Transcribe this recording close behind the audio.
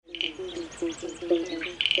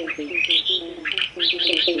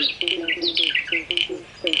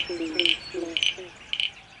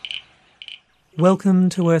Welcome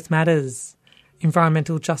to Earth Matters,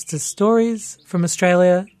 environmental justice stories from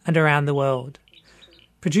Australia and around the world.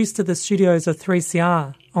 Produced at the studios of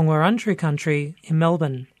 3CR on Wurundjeri Country in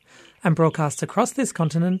Melbourne and broadcast across this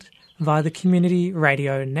continent via the Community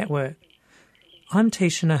Radio Network. I'm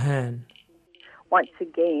Tisha Ahern. Once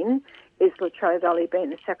again, is Latrobe Valley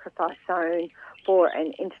being the sacrifice zone for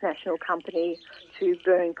an international company to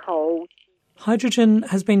burn coal? Hydrogen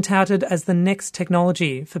has been touted as the next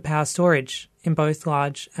technology for power storage in both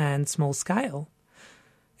large and small scale.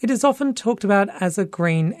 It is often talked about as a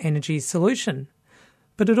green energy solution,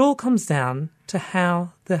 but it all comes down to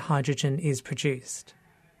how the hydrogen is produced.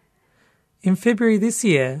 In February this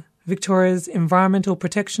year, Victoria's Environmental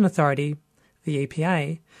Protection Authority, the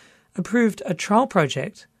EPA, approved a trial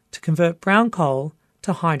project to convert brown coal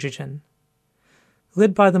to hydrogen.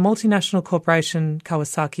 Led by the multinational corporation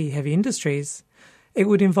Kawasaki Heavy Industries, it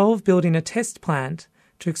would involve building a test plant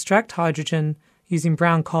to extract hydrogen using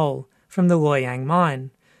brown coal from the Loy Yang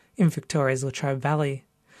mine in Victoria's Latrobe Valley,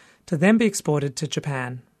 to then be exported to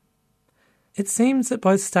Japan. It seems that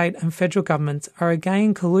both state and federal governments are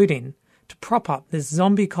again colluding to prop up this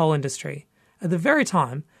zombie coal industry at the very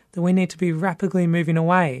time that we need to be rapidly moving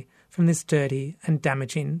away from this dirty and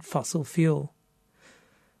damaging fossil fuel.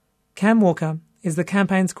 Cam Walker is the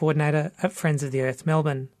campaigns coordinator at Friends of the Earth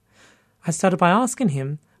Melbourne. I started by asking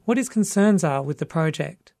him what his concerns are with the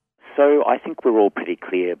project. So I think we're all pretty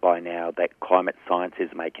clear by now that climate science is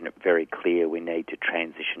making it very clear we need to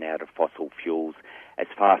transition out of fossil fuels as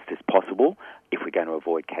fast as possible if we're going to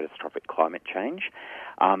avoid catastrophic climate change.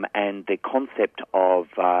 And the concept of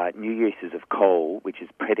new uses of coal, which is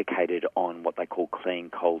predicated on what they call clean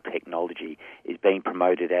coal technology, is being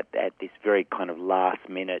promoted at this very kind of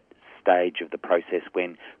last-minute stage of the process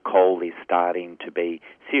when coal is starting to be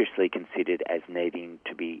seriously considered as needing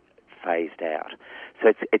to be phased out.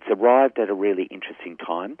 So it's arrived at a really interesting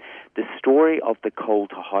time. The story of the coal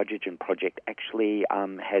to hydrogen project actually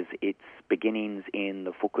has its beginnings in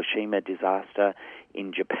the Fukushima disaster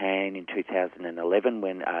in Japan in 2011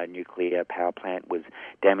 when a nuclear power plant was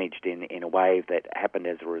damaged in a wave that happened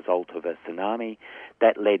as a result of a tsunami.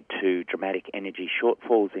 That led to dramatic energy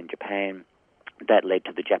shortfalls in Japan. That led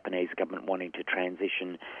to the Japanese government wanting to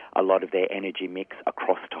transition a lot of their energy mix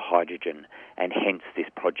across to hydrogen, and hence this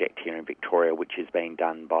project here in Victoria, which is being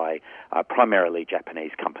done by primarily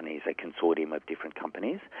Japanese companies, a consortium of different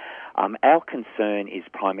companies. Our concern is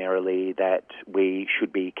primarily that we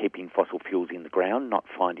should be keeping fossil fuels in the ground, not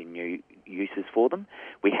finding new uses for them.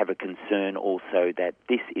 We have a concern also that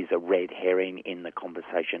this is a red herring in the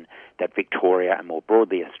conversation that Victoria and more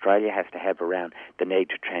broadly Australia has to have around the need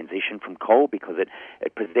to transition from coal, because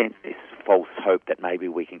it presents this false hope that maybe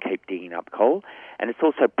we can keep digging up coal. And it's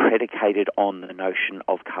also predicated on the notion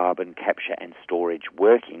of carbon capture and storage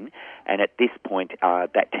working. And at this point,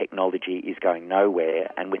 that technology is going nowhere.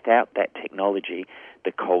 And without that technology,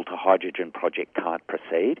 the coal to hydrogen project can't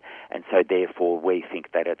proceed. And so therefore we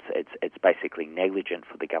think that it's basically negligent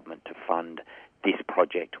for the government to fund this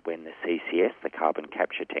project when the CCS, the carbon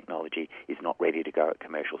capture technology, is not ready to go at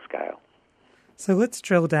commercial scale. So let's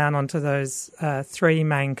drill down onto those three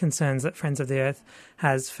main concerns that Friends of the Earth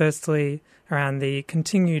has. Firstly, around the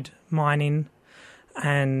continued mining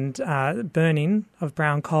and burning of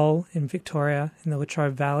brown coal in Victoria, in the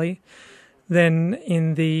Latrobe Valley. Then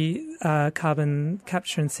in the carbon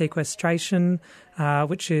capture and sequestration,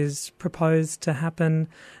 which is proposed to happen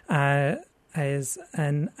as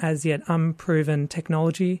an as yet unproven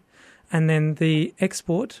technology. And then the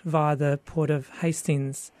export via the Port of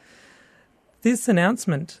Hastings. This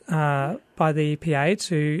announcement by the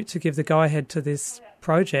EPA to give the go-ahead to this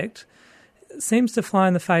project seems to fly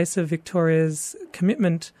in the face of Victoria's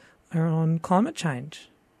commitment on climate change.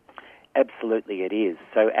 Absolutely it is.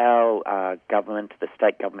 So our government, the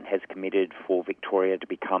state government, has committed for Victoria to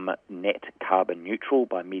become net carbon neutral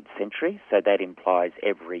by mid-century. So that implies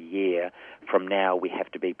every year from now we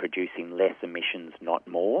have to be producing less emissions, not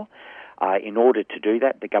more. In order to do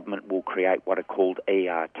that, the government will create what are called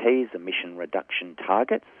ERTs, emission reduction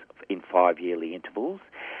targets, in 5-yearly intervals.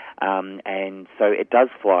 And so it does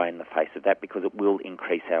fly in the face of that because it will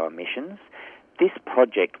increase our emissions. This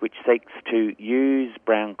project, which seeks to use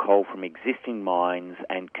brown coal from existing mines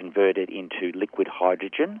and convert it into liquid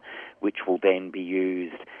hydrogen, which will then be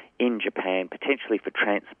used in Japan, potentially for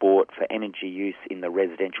transport, for energy use in the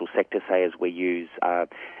residential sector, say as we use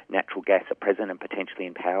natural gas at present and potentially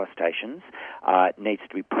in power stations, needs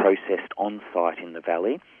to be processed on-site in the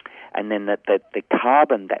valley. and then that the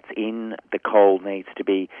carbon that's in the coal needs to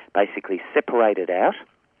be basically separated out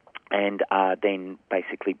and then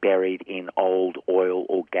basically buried in old oil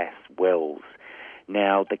or gas wells.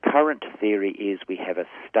 Now, the current theory is we have a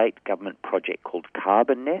state government project called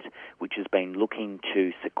CarbonNet, which has been looking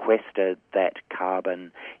to sequester that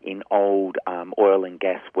carbon in old oil and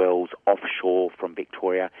gas wells offshore from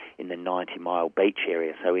Victoria in the 90 Mile Beach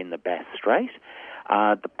area, so in the Bass Strait.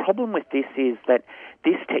 The problem with this is that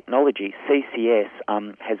this technology, CCS,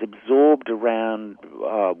 has absorbed around,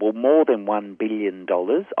 more than $1 billion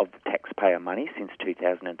of taxpayer money since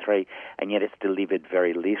 2003, and yet it's delivered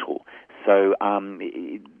very little. So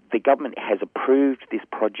the government has approved this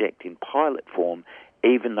project in pilot form,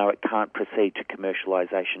 even though it can't proceed to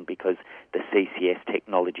commercialisation because the CCS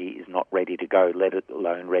technology is not ready to go, let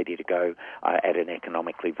alone ready to go at an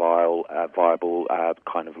economically viable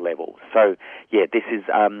kind of level. So, yeah, this is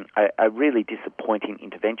a really disappointing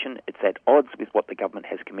intervention. It's at odds with what the government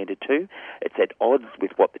has committed to. It's at odds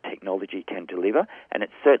with what the technology can deliver, and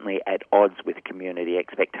it's certainly at odds with community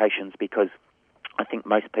expectations because I think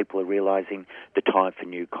most people are realising the time for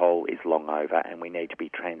new coal is long over and we need to be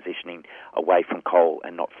transitioning away from coal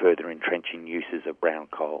and not further entrenching uses of brown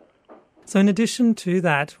coal. So in addition to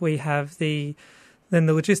that, we have the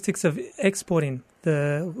logistics of exporting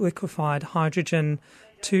the liquefied hydrogen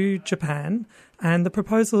to Japan, and the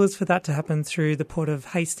proposal is for that to happen through the port of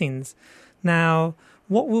Hastings. Now,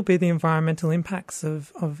 what will be the environmental impacts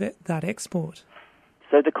of that export?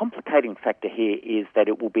 So the complicating factor here is that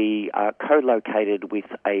it will be co-located with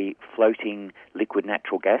a floating liquid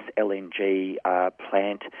natural gas, LNG,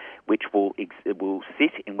 plant, which will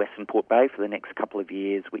sit in Western Port Bay for the next couple of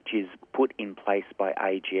years, which is put in place by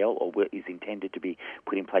AGL, or is intended to be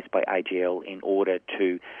put in place by AGL in order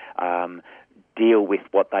to deal with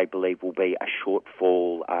what they believe will be a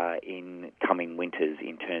shortfall in coming winters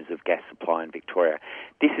in terms of gas supply in Victoria.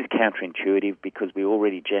 This is counterintuitive because we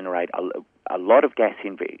already generate a lot of gas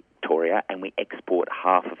in Victoria and we export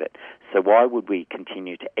half of it. So why would we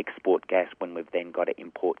continue to export gas when we've then got to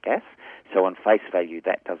import gas? So on face value,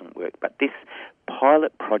 that doesn't work. But this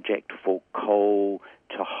pilot project for coal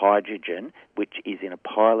to hydrogen, which is in a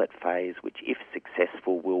pilot phase, which if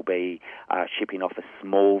successful will be shipping off a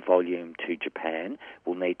small volume to Japan,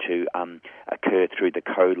 will need to occur through the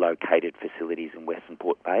co-located facilities in Western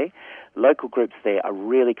Port Bay. Local groups there are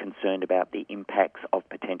really concerned about the impacts of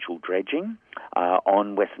potential dredging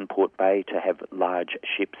on Western Port Bay to have large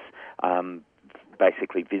ships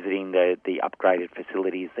basically visiting the upgraded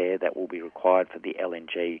facilities there that will be required for the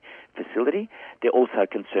LNG facility. They're also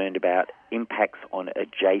concerned about impacts on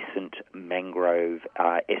adjacent mangrove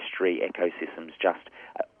estuary ecosystems just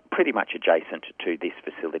pretty much adjacent to this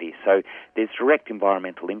facility. So there's direct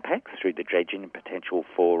environmental impacts through the dredging and potential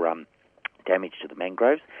for damage to the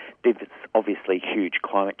mangroves. There's obviously huge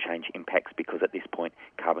climate change impacts because at this point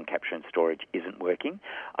carbon capture and storage isn't working,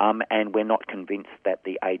 and we're not convinced that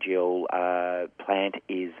the AGL plant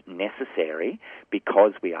is necessary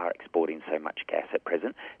because we are exporting so much gas at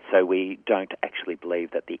present. So we don't actually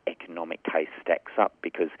believe that the economic case stacks up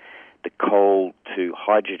because the coal to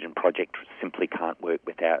hydrogen project simply can't work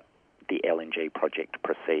without the LNG project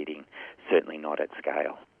proceeding, certainly not at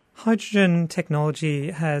scale. Hydrogen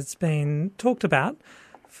technology has been talked about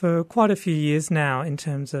for quite a few years now in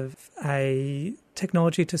terms of a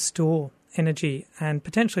technology to store energy and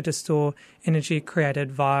potentially to store energy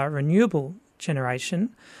created via renewable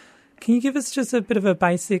generation. Can you give us just a bit of a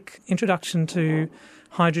basic introduction to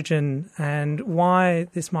hydrogen and why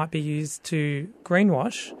this might be used to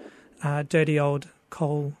greenwash dirty old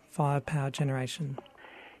coal-fired power generation?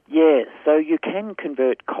 Yeah, so you can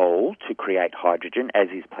convert coal to create hydrogen, as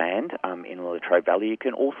is planned in the Latrobe Valley. You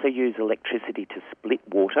can also use electricity to split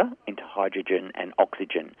water into hydrogen and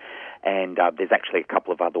oxygen. And there's actually a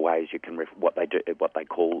couple of other ways you can what they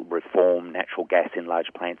call reform natural gas in large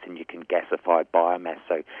plants, and you can gasify biomass,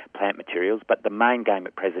 so plant materials. But the main game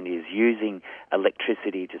at present is using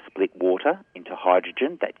electricity to split water into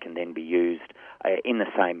hydrogen that can then be used in the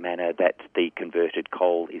same manner that the converted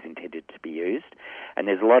coal is intended to be used. And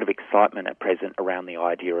there's a lot of excitement at present around the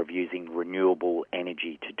idea of using renewable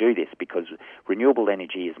energy to do this because renewable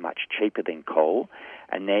energy is much cheaper than coal,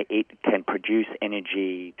 and it can produce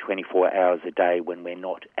energy 24 hours a day when we're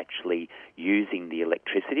not actually using the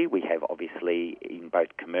electricity. We have obviously in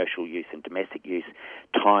both commercial use and domestic use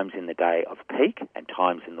times in the day of peak and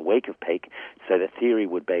times in the week of peak. So the theory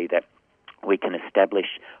would be that we can establish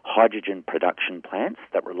hydrogen production plants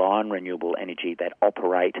that rely on renewable energy that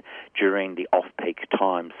operate during the off-peak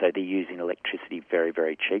time. So they're using electricity very,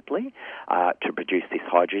 very cheaply to produce this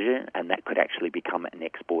hydrogen, and that could actually become an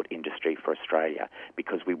export industry for Australia,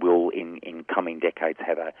 because we will, in coming decades,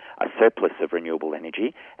 have a surplus of renewable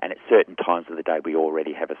energy, and at certain times of the day we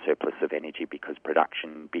already have a surplus of energy because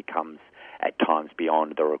production becomes at times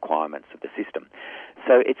beyond the requirements of the system.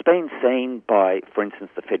 So it's been seen by, for instance,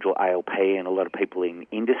 the federal ALP and a lot of people in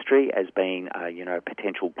industry as being, a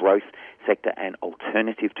potential growth sector and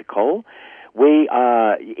alternative to coal. We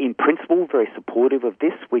are, in principle, very supportive of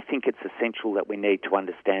this. We think it's essential that we need to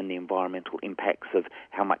understand the environmental impacts of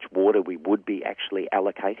how much water we would be actually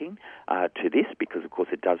allocating to this, because, of course,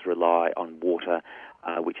 it does rely on water,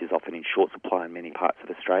 which is often in short supply in many parts of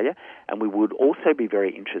Australia. And we would also be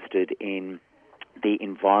very interested in the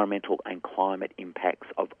environmental and climate impacts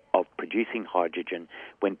of producing hydrogen,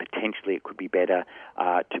 when potentially it could be better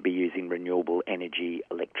to be using renewable energy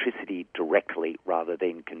electricity directly rather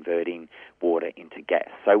than converting water into gas.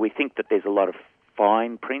 So we think that there's a lot of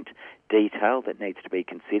fine print detail that needs to be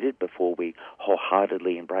considered before we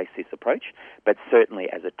wholeheartedly embrace this approach, but certainly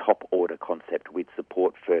as a top order concept, we'd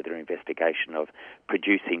support further investigation of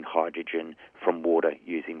producing hydrogen from water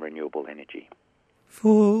using renewable energy.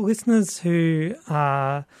 For listeners who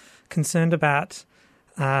are concerned about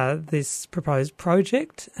this proposed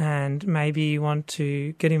project and maybe want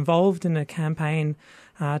to get involved in a campaign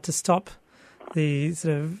to stop the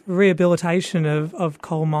sort of rehabilitation of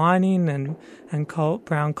coal mining and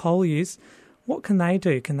brown coal use, what can they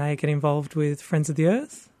do? Can they get involved with Friends of the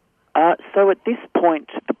Earth? So at this point,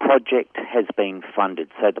 the project has been funded.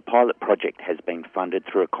 So the pilot project has been funded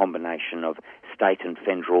through a combination of state and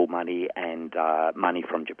federal money and money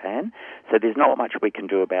from Japan. So there's not much we can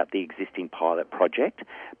do about the existing pilot project,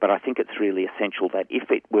 but I think it's really essential that if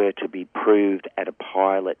it were to be proved at a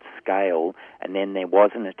pilot scale and then there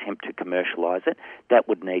was an attempt to commercialise it, that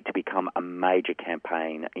would need to become a major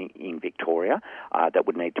campaign in Victoria that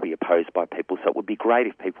would need to be opposed by people. So it would be great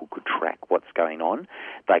if people could track what's going on.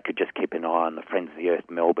 They could just keep an eye on the Friends of the Earth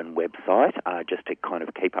Melbourne website just to kind of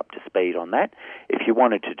keep up to speed on that. If you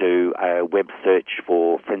wanted to do a web search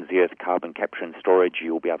for Friends of the Earth carbon capture and storage,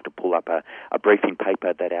 you'll be able to pull up a briefing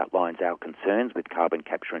paper that outlines our concerns with carbon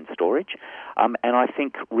capture and storage. And I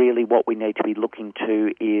think really what we need to be looking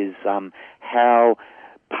to is how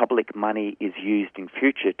public money is used in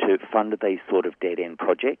future to fund these sort of dead-end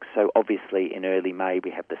projects. So obviously in early May we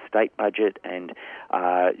have the state budget, and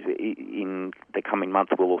in the coming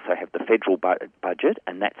months we'll also have the federal budget,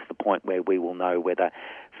 and that's the point where we will know whether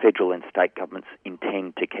federal and state governments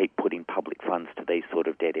intend to keep putting public funds to these sort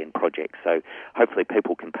of dead-end projects. So hopefully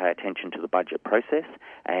people can pay attention to the budget process,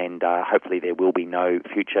 and hopefully there will be no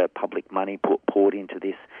future public money poured into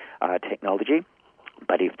this technology.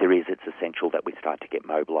 But if there is, it's essential that we start to get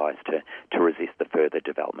mobilised to resist the further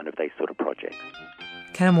development of these sort of projects.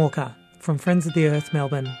 Cam Walker from Friends of the Earth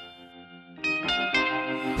Melbourne.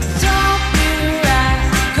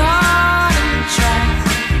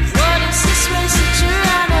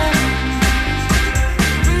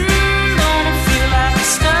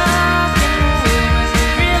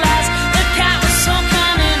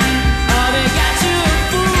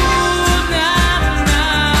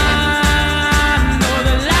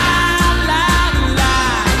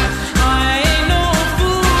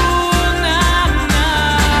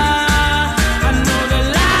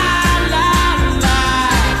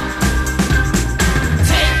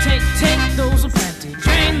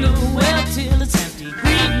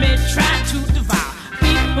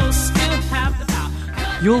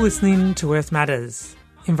 You're listening to Earth Matters,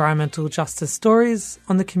 environmental justice stories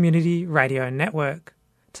on the Community Radio Network.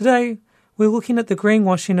 Today, we're looking at the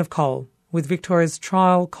greenwashing of coal with Victoria's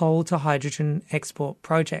trial coal to hydrogen export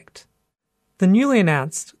project. The newly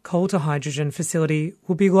announced coal to hydrogen facility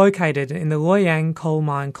will be located in the Loy Yang coal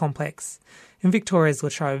mine complex in Victoria's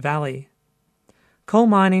Latrobe Valley. Coal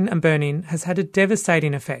mining and burning has had a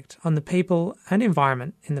devastating effect on the people and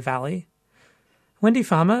environment in the valley. Wendy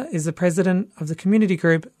Farmer is the president of the community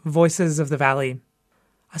group Voices of the Valley.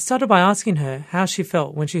 I started by asking her how she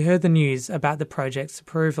felt when she heard the news about the project's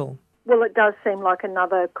approval. Well, it does seem like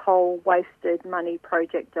another coal wasted money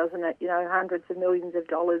project, doesn't it? You know, hundreds of millions of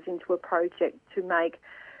dollars into a project to make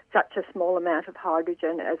such a small amount of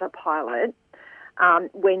hydrogen as a pilot,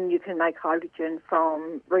 when you can make hydrogen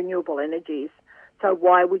from renewable energies. So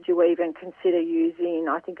why would you even consider using,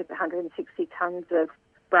 I think it's 160 tonnes of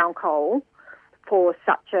brown coal for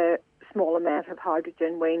such a small amount of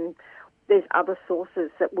hydrogen when there's other sources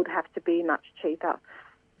that would have to be much cheaper?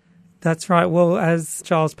 That's right. Well, as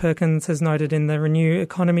Giles Perkins has noted in the Renew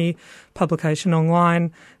Economy publication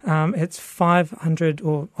online, it's 500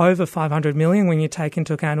 or over 500 million when you take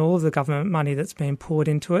into account all of the government money that's been poured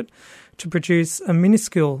into it to produce a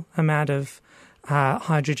minuscule amount of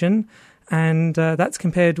hydrogen. And that's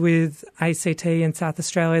compared with ACT in South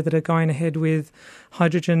Australia that are going ahead with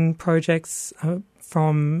hydrogen projects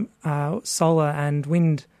from solar and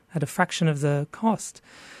wind at a fraction of the cost.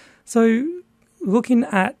 So looking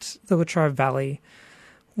at the Latrobe Valley,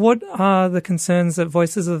 what are the concerns that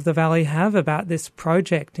Voices of the Valley have about this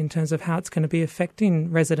project in terms of how it's going to be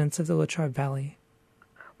affecting residents of the Latrobe Valley?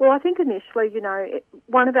 Well, I think initially,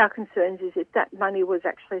 one of our concerns is if that money was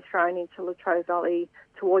actually thrown into Latrobe Valley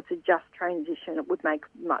towards a just transition, it would make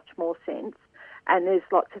much more sense. And there's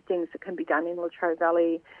lots of things that can be done in Latrobe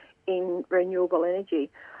Valley in renewable energy.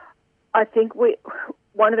 I think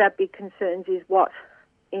one of our big concerns is what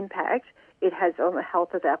impact it has on the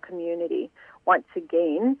health of our community. Once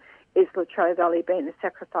again, is Latrobe Valley being the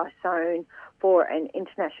sacrifice zone for an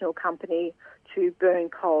international company to burn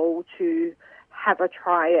coal, to have a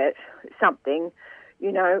try at something,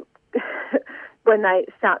 when they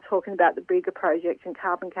start talking about the bigger projects and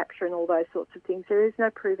carbon capture and all those sorts of things, there is no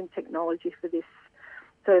proven technology for this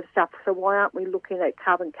sort of stuff. So why aren't we looking at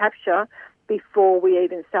carbon capture before we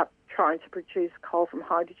even start trying to produce coal from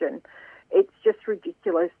hydrogen? It's just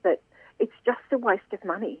ridiculous that it's just a waste of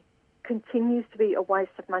money. Continues to be a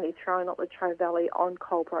waste of money thrown at Latrobe Valley on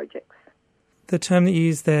coal projects. The term that you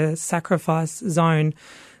use there, sacrifice zone.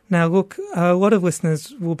 Now, look, a lot of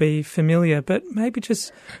listeners will be familiar, but maybe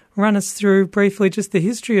just run us through briefly just the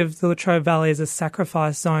history of the Latrobe Valley as a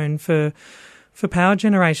sacrifice zone for power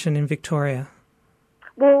generation in Victoria.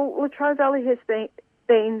 Well, Latrobe Valley has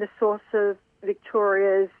been the source of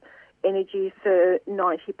Victoria's energy for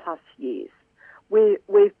 90 plus years.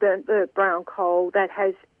 We've burnt the brown coal that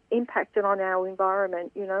has impacted on our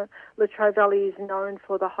environment. Latrobe Valley is known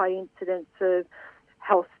for the high incidence of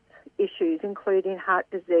health issues, including heart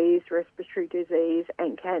disease, respiratory disease,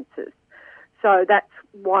 and cancers. So that's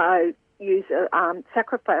why I use a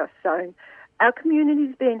sacrifice zone. Our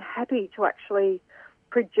community's been happy to actually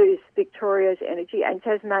produce Victoria's energy and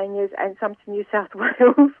Tasmania's and some to New South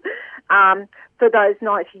Wales for those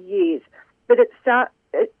 90 years. But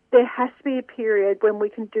there has to be a period when we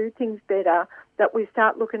can do things better, that we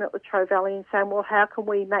start looking at Latrobe Valley and saying, well, how can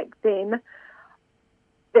we make them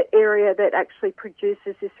the area that actually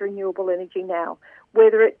produces this renewable energy now,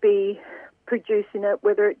 whether it be producing it,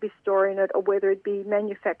 whether it be storing it, or whether it be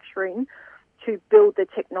manufacturing to build the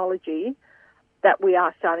technology that we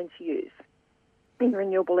are starting to use in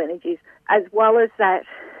renewable energies, as well as that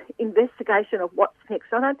investigation of what's next.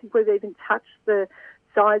 I don't think we've even touched the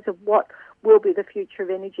sides of what will be the future of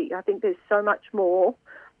energy. I think there's so much more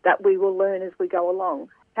that we will learn as we go along.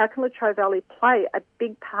 How can Latrobe Valley play a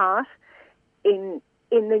big part in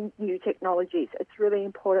the new technologies? It's really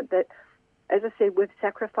important that, as I said, we've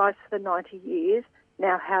sacrificed for 90 years.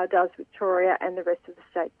 Now, how does Victoria and the rest of the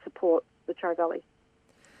state support Latrobe Valley?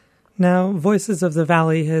 Now, Voices of the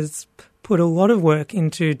Valley has put a lot of work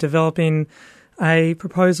into developing a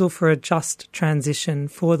proposal for a just transition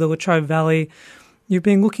for the Latrobe Valley. You've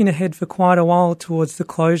been looking ahead for quite a while towards the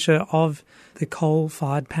closure of the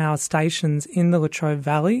coal-fired power stations in the Latrobe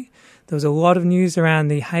Valley. There was a lot of news around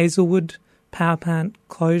the Hazelwood power plant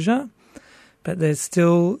closure, but there's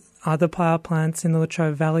still other power plants in the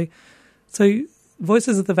Latrobe Valley. So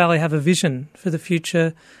Voices of the Valley have a vision for the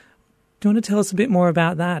future. Do you want to tell us a bit more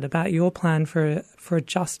about that, about your plan for a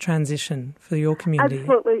just transition for your community?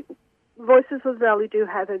 Absolutely. Voices of the Valley do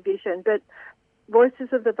have a vision, but Voices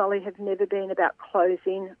of the Valley have never been about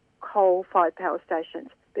closing coal-fired power stations,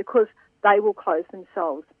 because they will close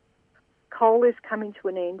themselves. Coal is coming to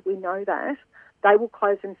an end, we know that. They will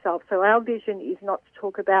close themselves. So our vision is not to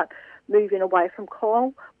talk about moving away from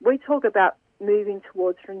coal. We talk about moving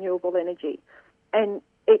towards renewable energy. And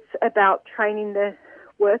it's about training the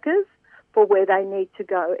workers for where they need to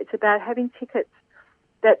go. It's about having tickets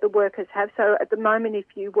that the workers have. So at the moment, if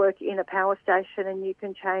you work in a power station and you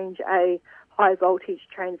can change a high voltage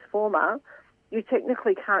transformer, you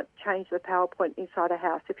technically can't change the power point inside a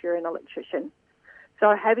house if you're an electrician.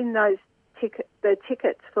 So having those the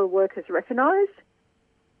tickets for workers recognised,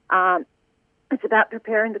 it's about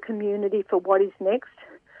preparing the community for what is next,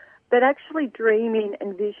 but actually dreaming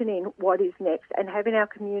and visioning what is next and having our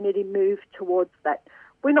community move towards that.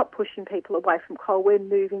 We're not pushing people away from coal, we're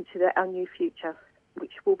moving to our new future,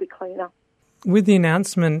 which will be cleaner. With the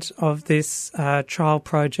announcement of this trial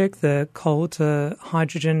project, the coal to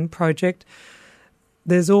hydrogen project,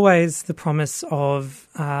 there's always the promise of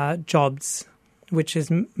jobs which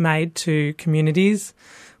is made to communities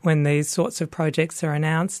when these sorts of projects are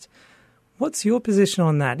announced. What's your position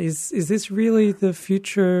on that? Is this really the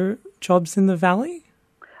future jobs in the Valley?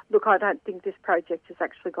 Look, I don't think this project has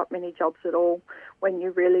actually got many jobs at all when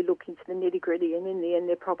you really look into the nitty-gritty, and in the end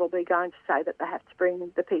they're probably going to say that they have to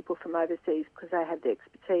bring the people from overseas because they have the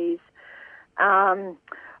expertise.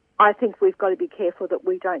 I think we've got to be careful that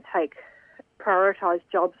we don't prioritise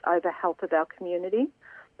jobs over health of our community.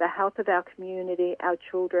 The health of our community, our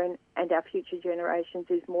children and our future generations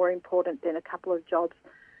is more important than a couple of jobs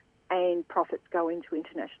and profits going to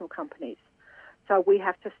international companies. So we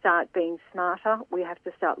have to start being smarter. We have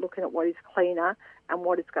to start looking at what is cleaner and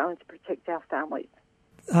what is going to protect our families.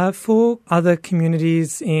 For other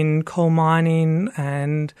communities in coal mining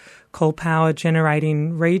and coal power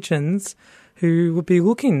generating regions who would be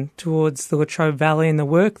looking towards the Latrobe Valley and the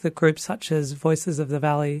work that groups such as Voices of the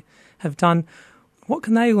Valley have done, what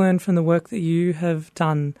can they learn from the work that you have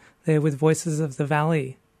done there with Voices of the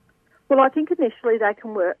Valley? Well, I think initially they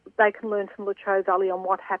can learn from Latrobe Valley on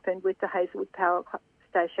what happened with the Hazelwood Power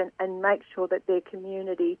Station and make sure that their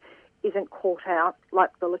community isn't caught out like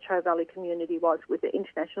the Latrobe Valley community was with the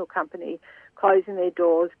international company closing their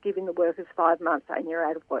doors, giving the workers 5 months and you're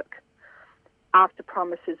out of work, after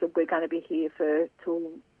promises that we're going to be here till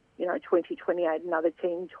 2028, another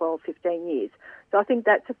 10, 12, 15 years. So I think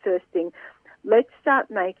that's the first thing. Let's start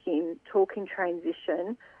talking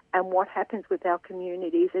transition and what happens with our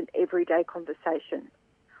communities an everyday conversation.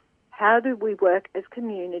 How do we work as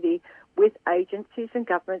community with agencies and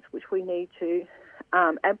governments, which we need to,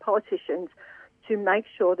 and politicians, to make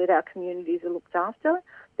sure that our communities are looked after,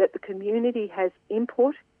 that the community has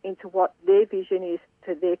input into what their vision is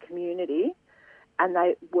to their community, and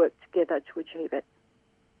they work together to achieve it.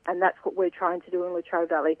 And that's what we're trying to do in Latrobe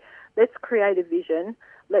Valley. Let's create a vision,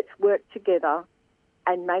 let's work together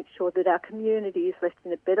and make sure that our community is left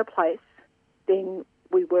in a better place than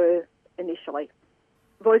we were initially.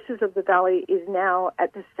 Voices of the Valley is now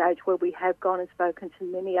at the stage where we have gone and spoken to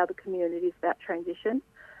many other communities about transition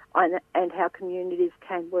and how communities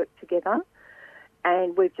can work together.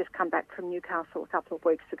 And we've just come back from Newcastle a couple of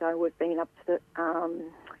weeks ago. We've been up to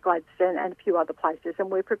Gladstone and a few other places, and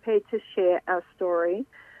we're prepared to share our story,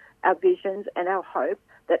 our visions and our hope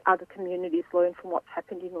that other communities learn from what's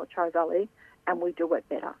happened in Latrobe Valley and we do it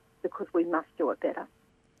better, because we must do it better.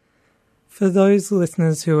 For those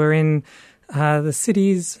listeners who are in the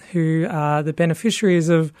cities who are the beneficiaries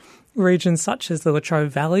of regions such as the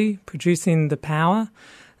Latrobe Valley, producing the power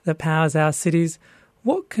that powers our cities,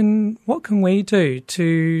 what can we do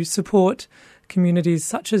to support communities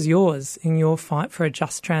such as yours in your fight for a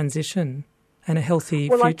just transition and a healthy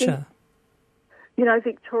future? I think,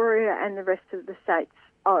 Victoria and the rest of the states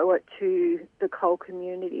owe it to the coal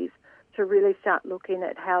communities to really start looking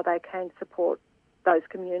at how they can support those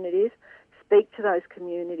communities, speak to those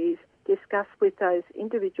communities, discuss with those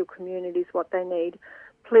individual communities what they need.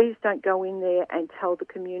 Please don't go in there and tell the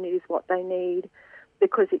communities what they need,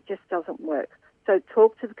 because it just doesn't work. So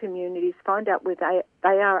talk to the communities, find out where they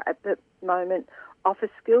are at the moment, offer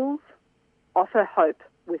skills, offer hope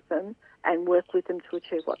with them, and work with them to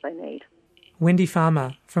achieve what they need. Wendy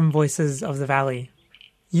Farmer from Voices of the Valley.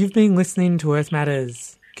 You've been listening to Earth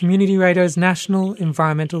Matters, Community Radio's National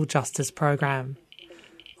Environmental Justice Program.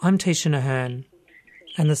 I'm Tisha Nahern,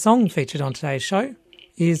 and the song featured on today's show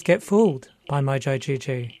is Get Fooled by Mojo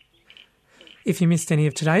Juju. If you missed any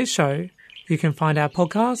of today's show, you can find our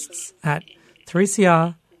podcasts at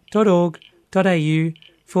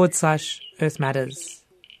 3cr.org.au/Earth Matters.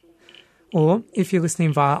 Or if you're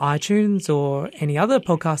listening via iTunes or any other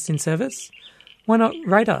podcasting service, why not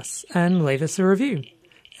rate us and leave us a review?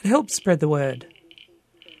 It helps spread the word.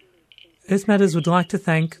 Earth Matters would like to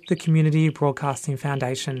thank the Community Broadcasting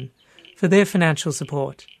Foundation for their financial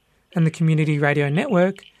support and the Community Radio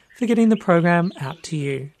Network for getting the program out to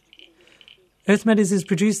you. Earth Matters is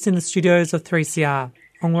produced in the studios of 3CR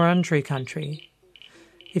on Wurundjeri Country.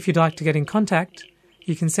 If you'd like to get in contact,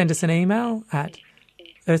 you can send us an email at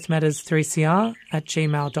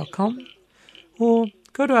earthmatters3cr@gmail.com or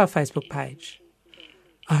go to our Facebook page.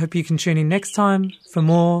 I hope you can tune in next time for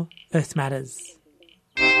more Earth Matters.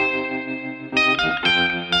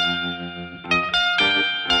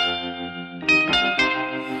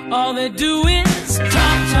 All they do is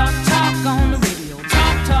talk on the radio,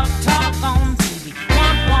 talk on TV.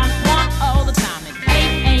 Want all the time. It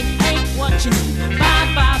ain't what you need.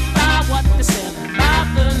 Buy what they're selling. Buy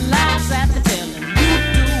the lies that they're telling. You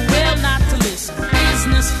do well not to listen.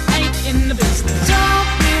 Business ain't in the business. Don't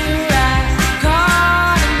be right,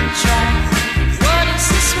 caught in the trap. What is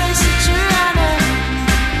this race that you're running?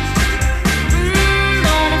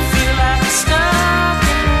 Don't feel like a star.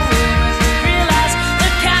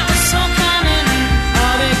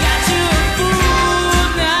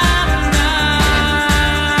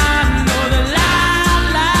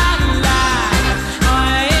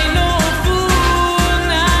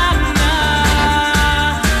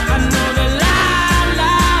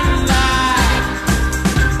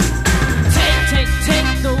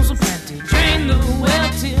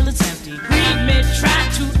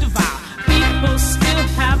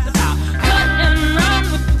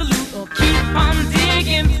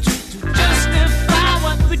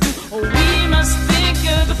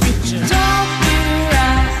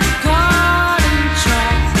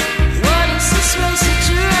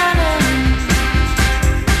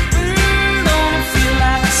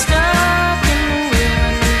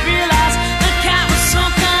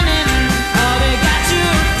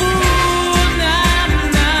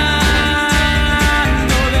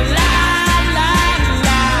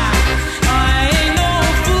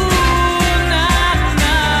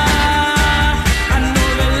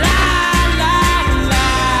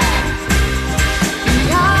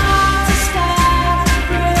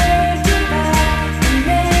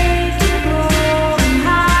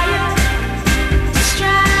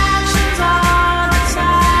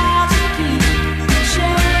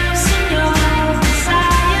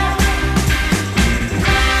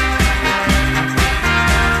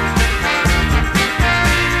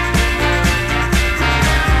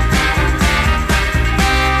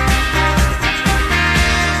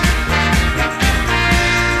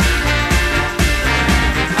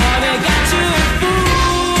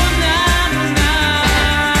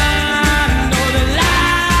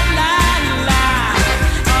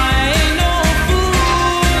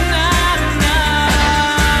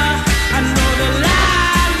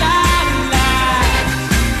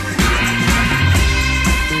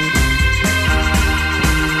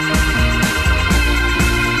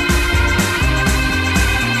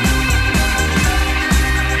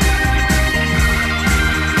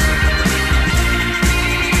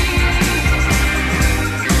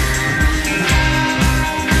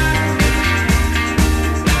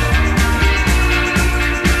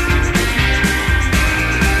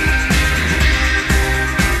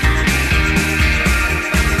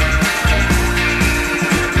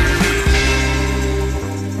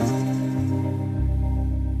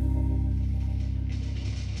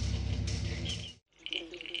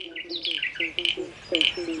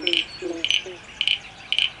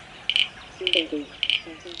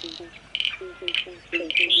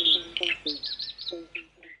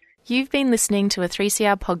 You've been listening to a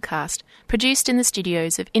 3CR podcast produced in the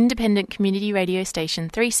studios of independent community radio station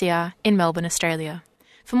 3CR in Melbourne, Australia.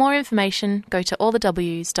 For more information, go to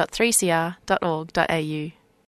allthews.3cr.org.au.